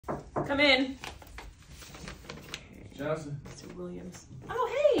Come in. Johnson. Mr. Williams.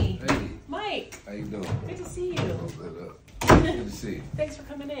 Oh, hey. Hey. Mike. How you doing? Good to see you. Good to see you. Thanks for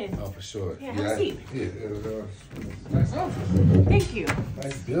coming in. Oh, for sure. Yeah, have a seat. Yeah, nice office. Thank you.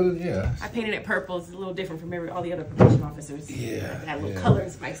 Nice building, yeah. I painted it purple. It's a little different from all the other probation officers. Yeah. That little color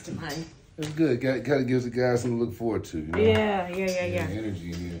is nice to mine. It's good. Got to give the guys something to look forward to, you know? Yeah.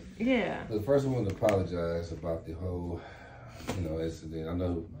 Energy in here. Yeah. But first, I want to apologize about the whole, incident. I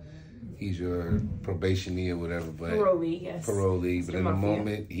know he's your probationee or whatever, but Parolee, yes. Parolee, but in the Mafia.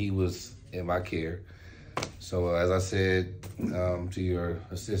 moment, he was in my care. So as I said to your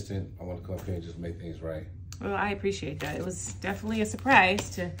assistant, I want to come up here and just make things right. Well, I appreciate that. It was definitely a surprise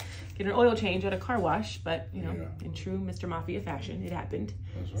to get an oil change at a car wash, but, in true Mr. Mafia fashion, it happened.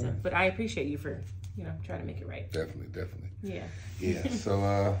 That's right. So, but I appreciate you for, trying to make it right. Definitely. Yeah. Yeah,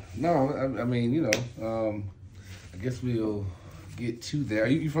 so, no, I mean, I guess we'll get to there. Are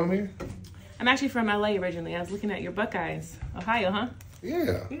you from here? I'm actually from LA originally. I was looking at your Buckeyes. Ohio, huh?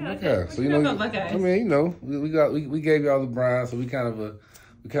 Yeah. Yeah, Okay. okay. So What you know about Buckeyes? I mean, we gave y'all the Browns, so we kind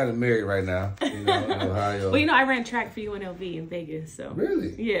of married right now. In Ohio. Well, I ran track for UNLV in Vegas, so.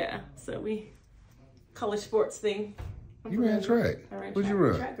 Really? Yeah. So we college sports thing. You ran track. I ran What'd track. you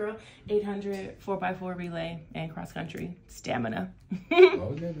run? Track girl. 800, 4x4 relay, and cross country. Stamina.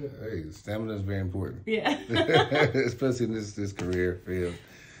 Oh, yeah. Hey, stamina is very important. Yeah. Especially in this career field.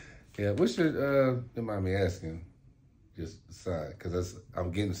 Yeah. What's your? Don't mind me asking. Just aside, because I'm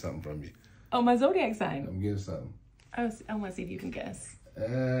getting something from you. Oh, my zodiac sign. I'm getting something. I want to see if you can guess.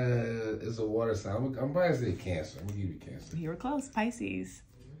 It's a water sign. I'm probably say Cancer. I'm gonna give you Cancer. You were close. Pisces.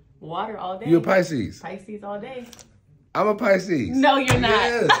 Water all day. You a Pisces? Pisces all day. I'm a Pisces. No, you're not.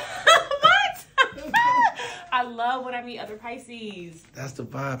 Yes. What? I love when I meet other Pisces. That's the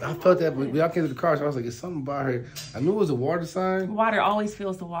vibe. I felt that when y'all came to the car, so I was like, it's something about her. I knew it was a water sign. Water always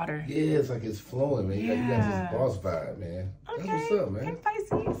feels the water. Yeah, it's like it's flowing, man. You got this boss vibe, man. Okay. That's what's up, man. And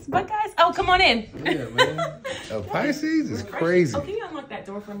Pisces. But guys, oh, come on in. Yeah, man. Pisces is crazy. Oh, can you unlock that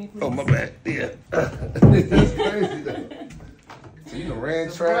door for me, please? Oh, my bad. Yeah. That's crazy, though. So you done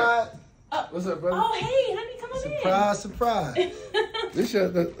ran track. What's up, brother? Oh, hey, honey, come on in. Surprise. This your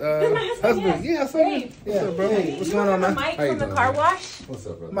my husband. Yeah, I saw you. Hey. What's up, bro? Hey, what's going on, man? Mike How you from the doing, car man? wash? What's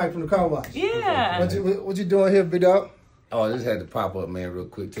up, brother? Mike from the car wash. Yeah. What you doing here, big dog? Oh, I just had to pop up, man, real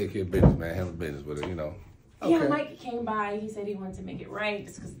quick. Take care of business, man. Handle business with it, Yeah, Okay. Mike came by. He said he wanted to make it right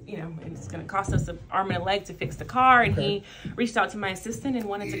just because, it's going to cost us an arm and a leg to fix the car. And he reached out to my assistant and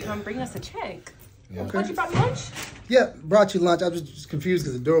wanted to come bring us a check. Yeah. Thought you brought lunch? Yeah, brought you lunch. I was just confused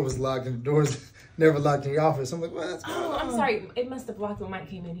because the door was locked and the door's never locked in your office. I'm like, what's going Oh, on? I'm sorry. It must have blocked when Mike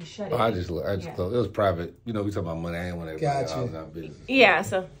came in. He shut it. Oh, I just Yeah. closed. It was private. We talking about money. I ain't want everybody Gotcha. out of our business. Yeah,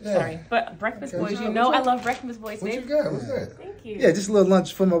 so Yeah. sorry. But Breakfast Okay. Boys, What's I up? love Breakfast Boys, What you babe. got? What's that? Thank you. Yeah, just a little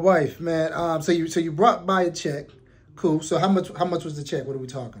lunch for my wife, man. So you brought by a check. Cool. So how much was the check? What are we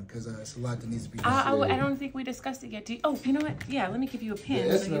talking? Because it's a lot that needs to be done. I don't think we discussed it yet. Oh, you know what? Yeah, let me give you a pin.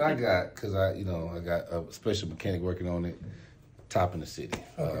 That's so what you I can- got because I got a special mechanic working on it, top in the city.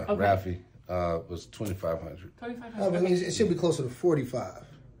 Okay. Rafi was 2,500. 2,500. I mean, Okay. it should be closer to 45.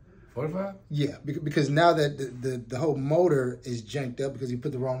 45? Yeah, because now that the whole motor is janked up because you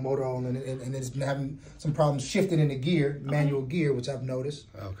put the wrong motor on and it's been having some problems shifting in the gear, manual gear, which I've noticed.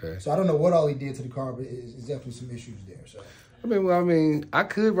 Okay. So I don't know what all he did to the car, but it's definitely some issues there. So I mean, I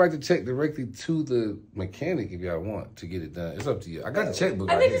could write the check directly to the mechanic if y'all want to get it done. It's up to you. I got the checkbook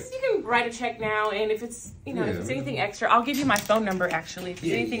I right think here. you can write a check now, and if it's if it's Yeah. anything extra, I'll give you my phone number. Actually, if it's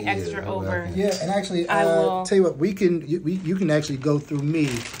Yeah, anything yeah, extra yeah, over, okay. yeah, and actually, I will- tell you what, you can actually go through me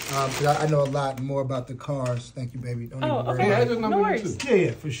because I know a lot more about the cars. Thank you, baby. Don't even worry. okay. Yeah, I just No number worries. too.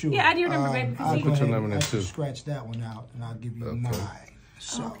 Yeah, for sure. Yeah, add your number, baby, because I'll he- go Put your ahead number in and there, too. scratch that one out, and I'll give you Okay. mine.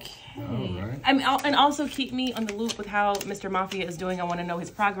 So. Okay. All right. And also keep me on the loop with how Mr. Mafia is doing. I want to know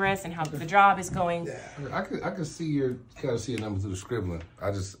his progress and how the job is going. Yeah. I could see your number through the scribbling.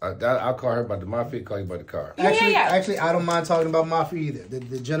 I'll call her about the mafia, call you about the car. Actually, I don't mind talking about Mafia either.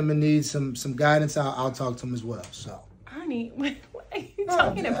 The gentleman needs some guidance. I'll talk to him as well. So. Honey, what are you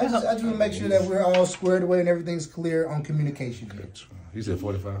talking I about? just want to make sure that we're all squared away and everything's clear on communication here. You said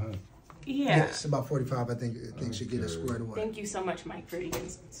 4,500. Yeah. Yes, about 45. I think should get us squared away. Thank you so much, Mike, for even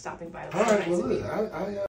stopping by. All right. Well, look, I